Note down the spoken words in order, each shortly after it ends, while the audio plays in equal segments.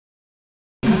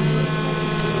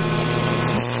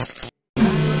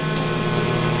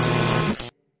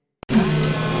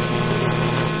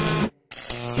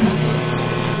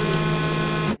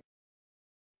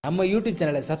நம்ம யூடியூப்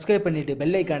சேனலை சப்ஸ்கிரைப் பண்ணிட்டு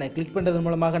பெல் ஐகானை கிளிக் பண்ணுறது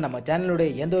மூலமாக நம்ம சேனலுடைய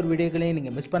எந்த ஒரு வீடியோக்களையும்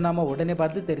நீங்கள் மிஸ் பண்ணாமல் உடனே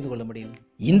பார்த்து தெரிந்து கொள்ள முடியும்.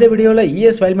 இந்த வீடியோவில்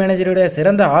ES ஃபைல் மேனேஜருடைய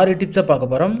சிறந்த 6 டிப்ஸை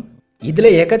பார்க்க போகிறோம். இதில்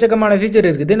எக்கச்சக்கமான ஃபீச்சர்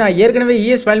இருக்குது. நான் ஏற்கனவே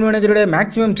ES ஃபைல் மேனேஜருடைய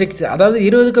மேக்ஸிமம் ட்ரிக்ஸ், அதாவது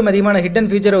 20க்கும் அதிகமான ஹிடன்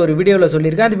ஃபீச்சரை ஒரு வீடியோவில்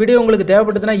சொல்லியிருக்கேன். அந்த வீடியோ உங்களுக்கு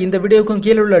தேவைப்படுதுன்னா இந்த வீடியோக்கும்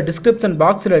கீழே உள்ள டிஸ்கிரிப்ஷன்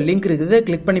பாக்ஸில் லிங்க் இருக்குது,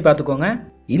 கிளிக் பண்ணி பார்த்துக்கோங்க.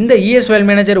 இந்த ES ஃபைல்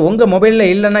மேனேஜர் உங்கள்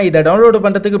மொபைலில் இல்லைன்னா இதை டவுன்லோட்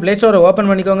பண்ணுறதுக்கு ப்ளே ஸ்டோரை ஓப்பன்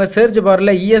பண்ணிக்கோங்க. சர்ச்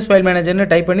பாரில் ES ஃபைல் மேனேஜர்னு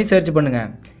டைப் பண்ணி சர்ச்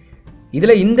பண்ணுங்கள்.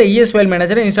 இதில் இந்த ES ஃபைல்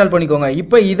மேனேஜரை இன்ஸ்டால் பண்ணிக்கோங்க.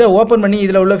 இப்போ இதை ஓப்பன் பண்ணி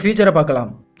இதில் உள்ள ஃபீச்சரை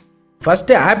பார்க்கலாம்.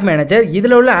 First app manager.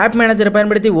 இதில் உள்ள ஆப் மேனேஜரை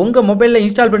பயன்படுத்தி உங்கள் மொபைலில்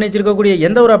இன்ஸ்டால் பண்ணி வச்சிருக்கக்கூடிய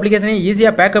எந்த ஒரு அப்ளிகேஷனையும்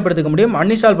ஈஸியாக பேக்கப் எடுத்துக்க முடியும்,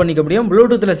 அன்இன்ஸ்டால் பண்ணிக்க முடியும்,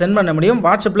 ப்ளூடூத்தில் சென்ட் பண்ண முடியும்,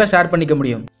 வாட்ஸ்அப்பில் ஷேர் பண்ணிக்க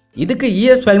முடியும். இதுக்கு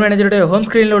ES ஃபைல் மேனேஜருடைய ஹோம்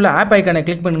ஸ்க்ரீனில் உள்ள ஆப் ஐக்கானை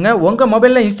கிளிக் பண்ணுங்கள். உங்கள்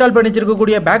மொபைலில் இன்ஸ்டால் பண்ணி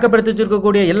வச்சிருக்கக்கூடிய பேக்கப் எடுத்து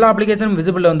வச்சிருக்கக்கூடிய எல்லா அப்ளிகேஷனும்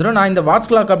விசிபிள் வந்துடும். நான் இந்த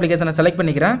வாட்ஸ் கிளாக் அப்ளிகேஷனை செலக்ட்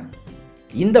பண்ணிக்கிறேன்.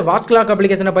 இந்த வாட்ஸ் கிளாக்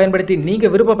அப்ளிகேஷனை பயன்படுத்தி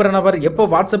நீங்கள் விருப்பப்படுற நபர் எப்போ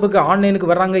வாட்ஸ்அப்புக்கு ஆன்லைனுக்கு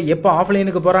வராங்க, எப்போ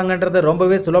ஆஃப்லைனுக்கு போகிறாங்கன்றதை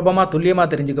ரொம்பவே சுலபமாக துல்லியமாக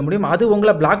தெரிஞ்சுக்க முடியும். அது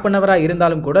உங்களை பிளாக் பண்ணவராக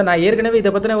இருந்தாலும் கூட நான் ஏற்கனவே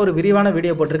இதை பற்றின ஒரு விரிவான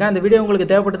வீடியோ போட்டிருக்கேன். அந்த வீடியோ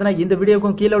உங்களுக்கு தேவைப்படுதுன்னா இந்த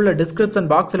வீடியோக்கும் கீழே உள்ள டிஸ்கிரிப்ஷன்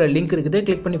பாக்ஸில் லிங்க் இருக்குது,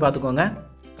 கிளிக் பண்ணி பார்த்துக்கோங்க.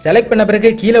 செலக்ட் பண்ண பிறகு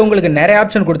கீழே உங்களுக்கு நிறைய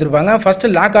ஆப்ஷன் கொடுத்துருப்பாங்க. ஃபர்ஸ்ட்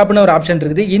லாக் ஆப்னு ஒரு ஆப்ஷன்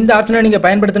இருக்குது. இந்த ஆப்ஷனை நீங்கள்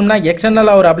பயன்படுத்தணும்னா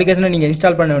எக்ஸ்டர்னலாக ஒரு அப்ளிகேஷனை நீங்கள்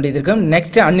இன்ஸ்டால் பண்ண வேண்டியது இருக்கும்.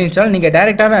 நெக்ஸ்ட் அன்இன்ஸ்டால், நீங்கள்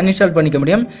டேரெக்டாகவே அன்இன்ஸ்டால் பண்ணிக்க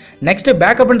முடியும். நெக்ஸ்ட்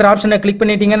பேக்கப்ன்ற ஆப்ஷனை கிளிக்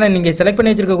பண்ணிட்டீங்கன்னா நீங்கள் செலக்ட்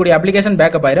பண்ணி வச்சிருக்கக்கூடிய அப்ளிகேஷன்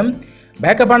பேக்கப் ஆயிரும்.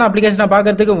 பேக்கப்பான அப்ளிகேஷனை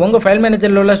பார்க்கறதுக்கு உங்கள் ஃபைல்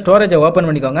மேனேஜரில் உள்ள ஸ்டோரேஜை ஓப்பன்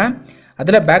பண்ணிக்கோங்க.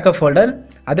 அதில் பேக்கப் ஃபோல்டர்,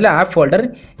 அதில் ஆப் ஃபோல்டர்,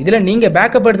 இதில் நீங்கள்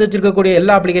பேக்கப் எடுத்து வச்சிருக்கக்கூடிய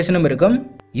எல்லா அப்ளிகேஷனும் இருக்கும்.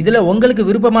 இதில் உங்களுக்கு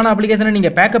விருப்பமான அப்ளிகேஷனை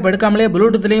நீங்கள் பேக்கப் எடுக்காமலே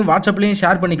ப்ளூடூத்லையும் வாட்ஸ்அப்லையும்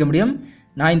ஷேர் பண்ணிக்க முடியும்.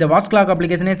 நான் இந்த வாட்ஸ் கிளாக்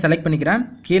அப்ளிகேஷனே செலக்ட் பண்ணிக்கிறேன்.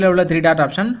 கீழே உள்ள 3 டாட்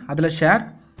ஆப்ஷன், அதில் ஷேர்,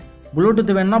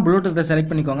 ப்ளூடூத் வேணும்னா ப்ளூடூத்தை செலக்ட்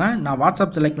பண்ணிக்கோங்க. நான்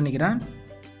வாட்ஸ்அப் செலக்ட் பண்ணிக்கிறேன்.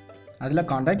 அதில்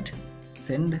contact,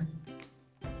 send.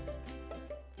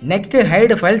 Next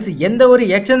height files. எந்த ஒரு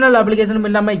எக்ஸ்டர்னல் அப்ளிகேஷனும்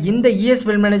இல்லாமல் இந்த ES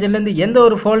ஃபைல் மேனேஜர்லேருந்து எந்த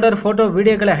ஒரு ஃபோல்டர், ஃபோட்டோ,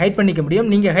 வீடியோக்களை ஹைட் பண்ணிக்க முடியும்.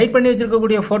 நீங்கள் ஹைட் பண்ணி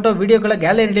வச்சிருக்கக்கூடிய ஃபோட்டோ, வீடியோக்களை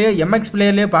கேலரிலேயோ MX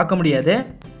பிளேயர்லேயோ பார்க்க முடியாது.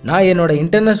 நான் என்னோட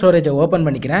இன்டர்னல் ஸ்டோரேஜை ஓப்பன்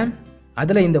பண்ணிக்கிறேன்.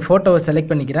 அதில் இந்த ஃபோட்டோவை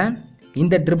செலக்ட் பண்ணிக்கிறேன்.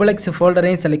 இந்த XXX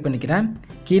ஃபோல்டரையும் செலக்ட் பண்ணிக்கிறேன்.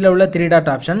 கீழே உள்ள 3 டாட்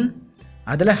ஆப்ஷன்,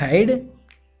 அதில் ஹைடு.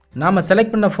 நாம்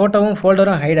செலக்ட் பண்ண ஃபோட்டோவும்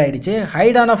ஃபோல்டரும் ஹைட் ஆகிடுச்சு.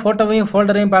 ஹைடான ஃபோட்டோவையும்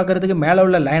ஃபோல்டரையும் பார்க்குறதுக்கு மேலே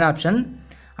உள்ள லைன் ஆப்ஷன்,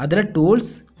 அதில்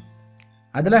டூல்ஸ்,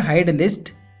 அதில் ஹைடு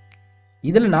லிஸ்ட்.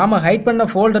 இதில் நாம் ஹைட் பண்ண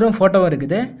ஃபோல்டரும் ஃபோட்டோவும்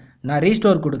இருக்குது. நான்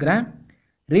ரீஸ்டோர் கொடுக்குறேன்.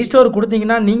 ரீஸ்டோர்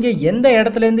கொடுத்தீங்கன்னா நீங்கள் எந்த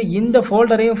இடத்துலேருந்து இந்த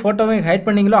ஃபோல்டரையும் ஃபோட்டோவையும் ஹைட்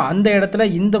பண்ணிங்களோ அந்த இடத்துல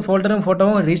இந்த ஃபோல்டரும்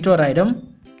ஃபோட்டோவும் ரீஸ்டோர் ஆகிடும்.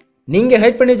 நீங்கள்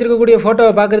ஹைட் பண்ணி வச்சிருக்கக்கூடிய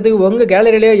ஃபோட்டோவை பார்க்குறதுக்கு உங்கள்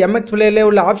கேலரிலேயோ MX பிளேயர்லேயோ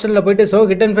உள்ள ஆப்ஷனில் போய்ட்டு ஸோ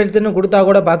ஹிடன் ஃபைல்ஸ்னு கொடுத்தா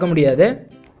கூட பார்க்க முடியாது.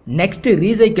 நெக்ஸ்ட்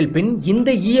ரீசைக்கிள் பின்.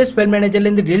 இந்த ES ஃபைல்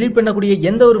மேனேஜர்லேருந்து டெலீட் பண்ணக்கூடிய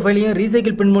எந்த ஒரு ஃபைலையும்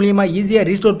ரீசைக்கிள் பின் மூலியமாக ஈஸியாக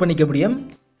ரீஸ்டோர் பண்ணிக்க முடியும்.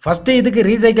 ஃபஸ்ட்டு இதுக்கு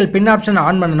ரீசைக்கிள் பின் ஆப்ஷன்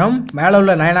ஆன் பண்ணணும். மேலே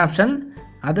உள்ள 9 ஆப்ஷன்,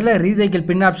 அதில் ரீசைக்கிள்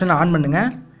பின் ஆப்ஷனை ஆன் பண்ணுங்கள்.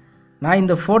 நான்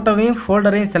இந்த ஃபோட்டோவையும்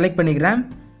ஃபோல்டரையும் செலக்ட் பண்ணிக்கிறேன்.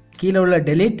 கீழே உள்ள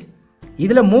டெலீட்.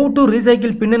 இதில் மூவ் டு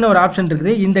ரீசைக்கிள் பின்னு ஒரு ஆப்ஷன்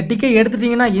இருக்குது. இந்த டிக்கை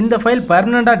எடுத்துட்டிங்கன்னா இந்த ஃபைல்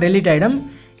பர்மனெண்ட்டாக டெலீட் ஆகிடும்.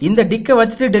 இந்த டிக்கை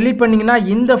வச்சுட்டு டெலீட் பண்ணிங்கன்னா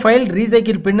இந்த ஃபைல்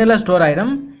ரீசைக்கிள் பின்னில் ஸ்டோர்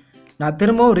ஆகிடும். நான்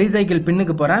திரும்பவும் ரீசைக்கிள்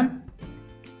பின்னுக்கு போகிறேன்.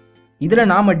 இதில்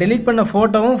நாம் டெலீட் பண்ண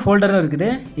ஃபோட்டோவும் ஃபோல்டரும் இருக்குது.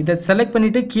 இதை செலக்ட்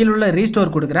பண்ணிவிட்டு கீழே உள்ள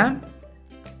ரீஸ்டோர் கொடுக்குறேன்.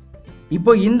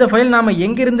 இப்போ இந்த ஃபைல் நாம்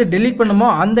எங்கேருந்து டெலீட் பண்ணுமோ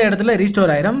அந்த இடத்துல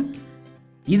ரீஸ்டோர் ஆகிடும்.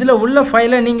 இதில் உள்ள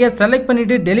ஃபைலை நீங்கள் செலக்ட்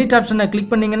பண்ணிவிட்டு டெலீட் ஆப்ஷனை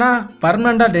கிளிக் பண்ணிங்கன்னா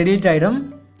பர்மனெண்ட்டாக டெலீட் ஆகிடும்.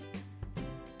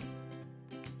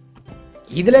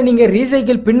 இதில் நீங்கள்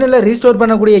ரீசைக்கிள் பின்னில் ரீஸ்டோர்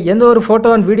பண்ணக்கூடிய எந்த ஒரு ஃபோட்டோ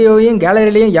அண்ட் வீடியோவையும்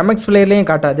கேலரிலையும் MX பிளேயர்லையும்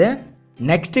காட்டாது.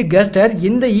 Next gesture.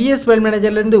 இந்த ES ஃபைல்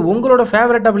மேனேஜர்லேருந்து உங்களோட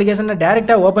ஃபேவரட் அப்ளிகேஷனை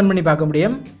டேரெக்டாக ஓப்பன் பண்ணி பார்க்க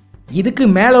முடியும். இதுக்கு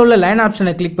மேலே உள்ள லைன்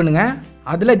ஆப்ஷனை கிளிக் பண்ணுங்கள்.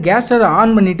 அதில் கேஸ்டரை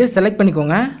ஆன் பண்ணிவிட்டு செலக்ட்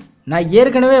பண்ணிக்கோங்க. நான்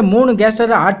ஏற்கனவே 3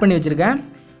 கேஸ்டரை ஆட் பண்ணி வச்சுருக்கேன்.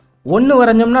 1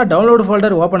 வரைஞ்சோம்னா டவுன்லோட்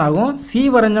ஃபோல்டர் ஓப்பன் ஆகும். C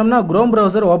வரைஞ்சோம்னா குரோம்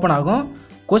ப்ரௌசர் ஓப்பன் ஆகும்.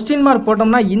 கொஸ்டின் மார்க்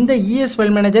போட்டோம்னா இந்த ES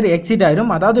ஃபைல் மேனேஜர் எக்ஸிட்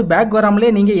ஆயிடும். அதாவது பேக்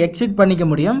வராமலே நீங்கள் எக்ஸிட் பண்ணிக்க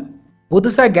முடியும்.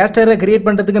 புதுசாக கேஸ்டரை கிரியேட்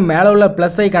பண்ணுறதுக்கு மேலே உள்ள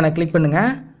ப்ளஸ் ஐக்கானை கிளிக் பண்ணுங்கள்.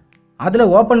 அதில்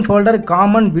open folder,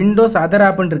 common, Windows, other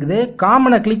ஆப்னு இருக்குது.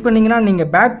 காமனை கிளிக் பண்ணிங்கன்னா நீங்கள்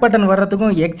பேக் பட்டன்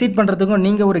வர்றதுக்கும் எக்ஸிட் பண்ணுறதுக்கும்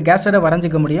நீங்கள் ஒரு கேஸ்டரை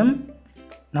வரைஞ்சிக்க முடியும்.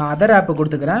 நான் அதர் ஆப்பை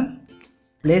கொடுத்துக்கிறேன்.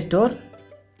 ப்ளே ஸ்டோர்,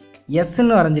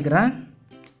 எஸ்ன்னு வரைஞ்சிக்கிறேன்.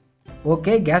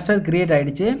 ஓகே, கேஸ்டர் கிரியேட்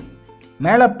ஆகிடுச்சு.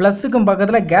 மேலே ப்ளஸ்ஸுக்கும்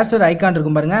பக்கத்தில் கேஸ்டர் ஐக்கான்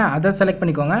இருக்கும் பாருங்கள், அதை செலக்ட்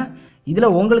பண்ணிக்கோங்க.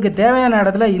 இதில் உங்களுக்கு தேவையான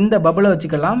இடத்துல இந்த பபிளை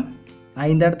வச்சுக்கலாம்.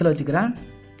 நான் இந்த இடத்துல வச்சுக்கிறேன்.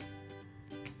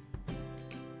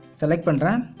 செலக்ட்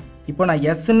பண்ணுறேன். இப்போ நான்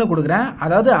எஸ்ன்னு கொடுக்குறேன்.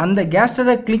 அதாவது அந்த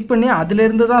கேஸ்டரை கிளிக் பண்ணி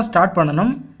அதிலிருந்து தான் ஸ்டார்ட்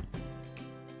பண்ணணும்.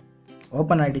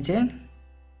 ஓப்பன் ஆகிடுச்சு.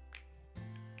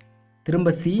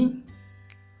 திரும்ப C,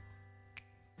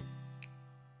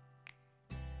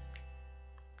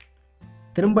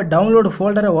 திரும்ப டவுன்லோடு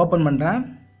ஃபோல்டரை ஓப்பன் பண்ணுறேன்.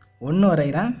 1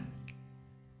 வரைகிறேன்.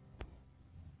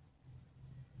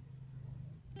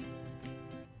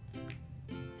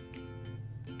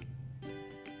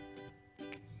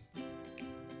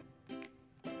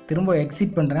 திரும்ப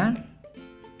எக்ஸிட் பண்ணுறேன்.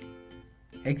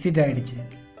 எக்ஸிட் ஆகிடுச்சு.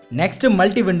 Next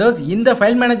multi Windows. இந்த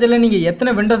ஃபைல் மேனேஜரில் நீங்கள்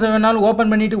எத்தனை விண்டோஸை வேணாலும்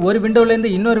ஓப்பன் பண்ணிவிட்டு ஒரு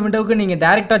விண்டோவிலேருந்து இன்னொரு விண்டோவுக்கு நீங்கள்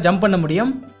டேரெக்டாக ஜம்ப் பண்ண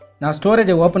முடியும். நான்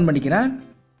ஸ்டோரேஜை ஓப்பன் பண்ணிக்கிறேன்.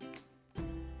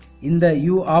 இந்த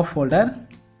you off folder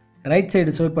right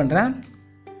side swipe பண்ணுறேன்.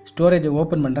 ஸ்டோரேஜை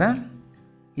ஓப்பன் பண்ணுறேன்.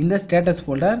 இந்த status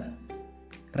folder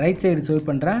right side swipe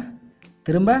பண்ணுறேன்.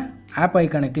 திரும்ப ஆப்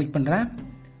ஐக்கானை கிளிக் பண்ணுறேன்.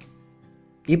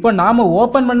 இப்போ நாம்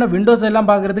ஓப்பன் பண்ண விண்டோஸ் எல்லாம்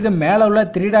பார்க்குறதுக்கு மேலே உள்ள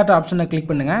 3 டாட் ஆப்ஷனை கிளிக்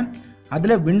பண்ணுங்கள்.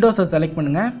 அதில் விண்டோஸை செலக்ட்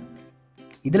பண்ணுங்கள்.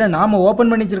 இதில் நாம் ஓப்பன்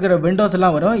பண்ணி வச்சிருக்கிற விண்டோஸ்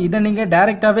எல்லாம் வரும். இதை நீங்கள்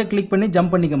டேரெக்டாகவே கிளிக் பண்ணி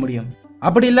ஜம்ப் பண்ணிக்க முடியும்.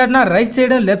 அப்படி இல்லாட்டினா ரைட்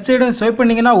சைடும் லெஃப்ட் சைடும் ஸ்வைப்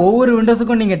பண்ணிங்கன்னா ஒவ்வொரு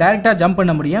விண்டோஸுக்கும் நீங்கள் டேரெக்டாக ஜம்ப்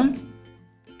பண்ண முடியும்.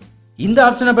 இந்த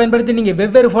ஆப்ஷனை பயன்படுத்தி நீங்கள்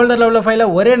வெவ்வேறு ஃபோல்டரில் உள்ள ஃபைலை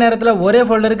ஒரே நேரத்தில் ஒரே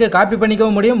ஃபோல்டருக்கு காப்பி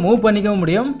பண்ணிக்கவும் முடியும், மூவ் பண்ணிக்கவும்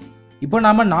முடியும். இப்போ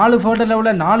நாம் 4 ஃபோல்டரில்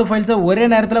உள்ள 4 ஃபைல்ஸை ஒரே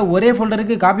நேரத்தில் ஒரே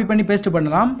ஃபோல்டருக்கு காப்பி பண்ணி பேஸ்ட்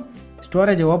பண்ணலாம்.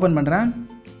 ஸ்டோரேஜை ஓப்பன் பண்ணுறேன்.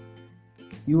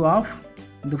 யூ ஆஃப்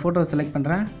இந்த ஃபோட்டோவை செலக்ட்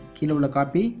பண்ணுறேன். கீழே உள்ள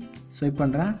காப்பி ஸ்வைப்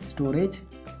பண்ணுறேன். ஸ்டோரேஜ்,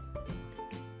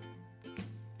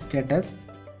 ஸ்டேட்டஸ்,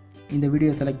 இந்த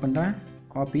வீடியோ செலக்ட் பண்ணுறேன்.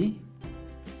 காப்பி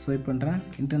ஸ்வைப் பண்ணுறேன்.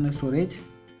 இன்டர்னல் ஸ்டோரேஜ்,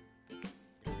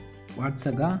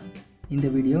 வாட்ஸ்அக்கா, இந்த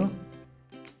வீடியோ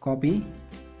காப்பி.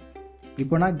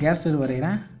 இப்போ நான் கேஸ்டர்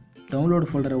வரைகிறேன். டவுன்லோடு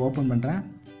ஃபோல்டரை ஓப்பன் பண்ணுறேன்.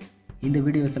 இந்த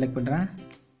வீடியோவை செலக்ட் பண்ணுறேன்.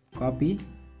 காப்பி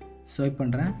ஸ்வைப்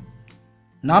பண்ணுறேன்.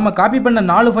 நாம் காப்பி பண்ண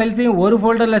 4 ஃபைல்ஸையும் ஒரு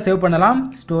ஃபோல்டரில் சேவ் பண்ணலாம்.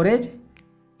 ஸ்டோரேஜ்,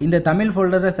 இந்த தமிழ்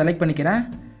ஃபோல்டரை செலக்ட் பண்ணிக்கிறேன்.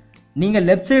 நீங்கள்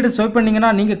லெஃப்ட் சைடு ஸ்வைப் பண்ணிங்கன்னா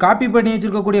நீங்கள் காப்பி பண்ணி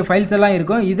வச்சுருக்கக்கூடிய ஃபைல்ஸ் எல்லாம்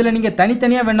இருக்கும். இதில் நீங்கள்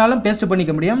தனித்தனியாக வேணாலும் பேஸ்ட்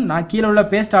பண்ணிக்க முடியும். நான் கீழே உள்ள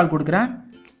பேஸ்ட் ஆல் கொடுக்குறேன்.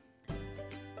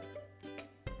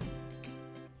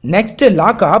 Next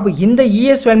lock app. இந்த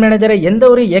இஎஸ் ஃபைல் மேனேஜரை எந்த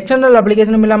ஒரு எக்ஸ்டர்னல்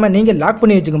அப்ளிகேஷனும் இல்லாமல் நீங்கள் லாக்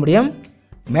பண்ணி வச்சுக்க முடியும்.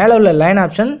 மேலே உள்ள line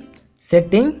option,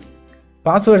 setting,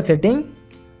 password setting,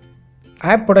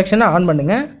 app ப்ரொடெக்ஷனை on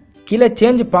பண்ணுங்கள். கீழே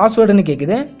சேஞ்ச் பாஸ்வேர்டுன்னு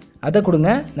கேட்குது, அதை கொடுங்க.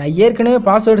 நான் ஏற்கனவே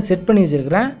பாஸ்வேர்டு செட் பண்ணி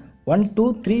வச்சுருக்கிறேன். 1 2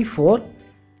 3 4.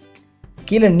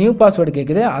 கீழே நியூ பாஸ்வேர்டு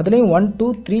கேட்குது, அதுலேயும் 1 2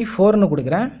 3 4ன்னு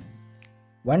கொடுக்குறேன்.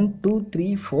 1 2 3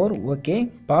 4. ஓகே,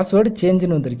 பாஸ்வேர்டு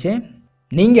சேஞ்சுன்னு வந்துருச்சு.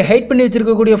 நீங்கள் ஹைட் பண்ணி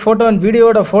வச்சுருக்கக்கூடிய ஃபோட்டோ அண்ட்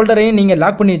வீடியோட ஃபோல்டரையும் நீங்கள்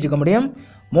லாக் பண்ணி வச்சுக்க முடியும்.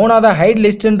 3வது ஹைட்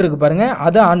லிஸ்ட்டுன்னு இருக்குது பாருங்கள்,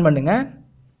 அதை ஆன் பண்ணுங்கள்.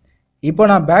 இப்போ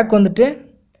நான் பேக் வந்துட்டு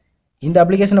இந்த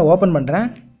அப்ளிகேஷனை ஓப்பன் பண்ணுறேன்.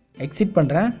 எக்ஸிட்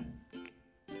பண்ணுறேன்.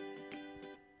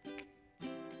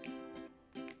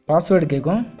 பாஸ்வேர்டு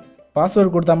கேட்கும்.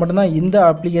 பாஸ்வேர்டு கொடுத்தா மட்டும்தான் இந்த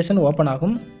அப்ளிகேஷன் ஓப்பன்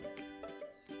ஆகும்.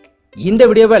 இந்த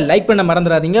வீடியோவை லைக் பண்ண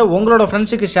மறந்துடாதீங்க. உங்களோட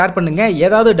ஃப்ரெண்ட்ஸுக்கு ஷேர் பண்ணுங்கள்.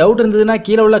 ஏதாவது டவுட் இருந்ததுன்னா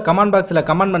கீழே உள்ள கமெண்ட் பாக்ஸில்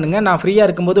கமெண்ட் பண்ணுங்கள். நான் ஃப்ரீயாக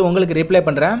இருக்கும்போது உங்களுக்கு ரிப்ளை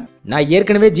பண்ணுறேன். நான்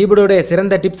ஏற்கனவே ஜிபோட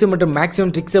சிறந்த டிப்ஸ் மற்றும்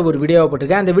மேக்ஸிமம் ட்ரிக்ஸை ஒரு வீடியோ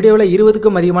போட்டிருக்கேன். அந்த வீடியோவில்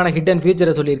 20க்கும் அதிகமான ஹிட் அண்ட்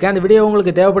ஃபீச்சரை சொல்லியிருக்கேன். அந்த வீடியோ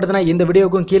உங்களுக்கு தேவைப்படுதுன்னா இந்த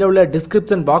வீடியோக்கும் கீழே உள்ள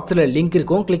டிஸ்கிரிப்ஷன் பாக்ஸில் லிங்க்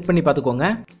இருக்கும், கிளிக் பண்ணி பார்த்துக்கோங்க.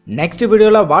 நெக்ஸ்ட்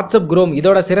வீடியோவில் வாட்ஸ்அப் குரோம்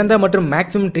இதோட சிறந்த மற்றும்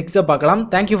மேக்ஸிமம் ட்ரிக்ஸை பார்க்கலாம்.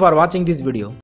 தேங்க்யூ ஃபார் வாட்சிங் திஸ் வீடியோ.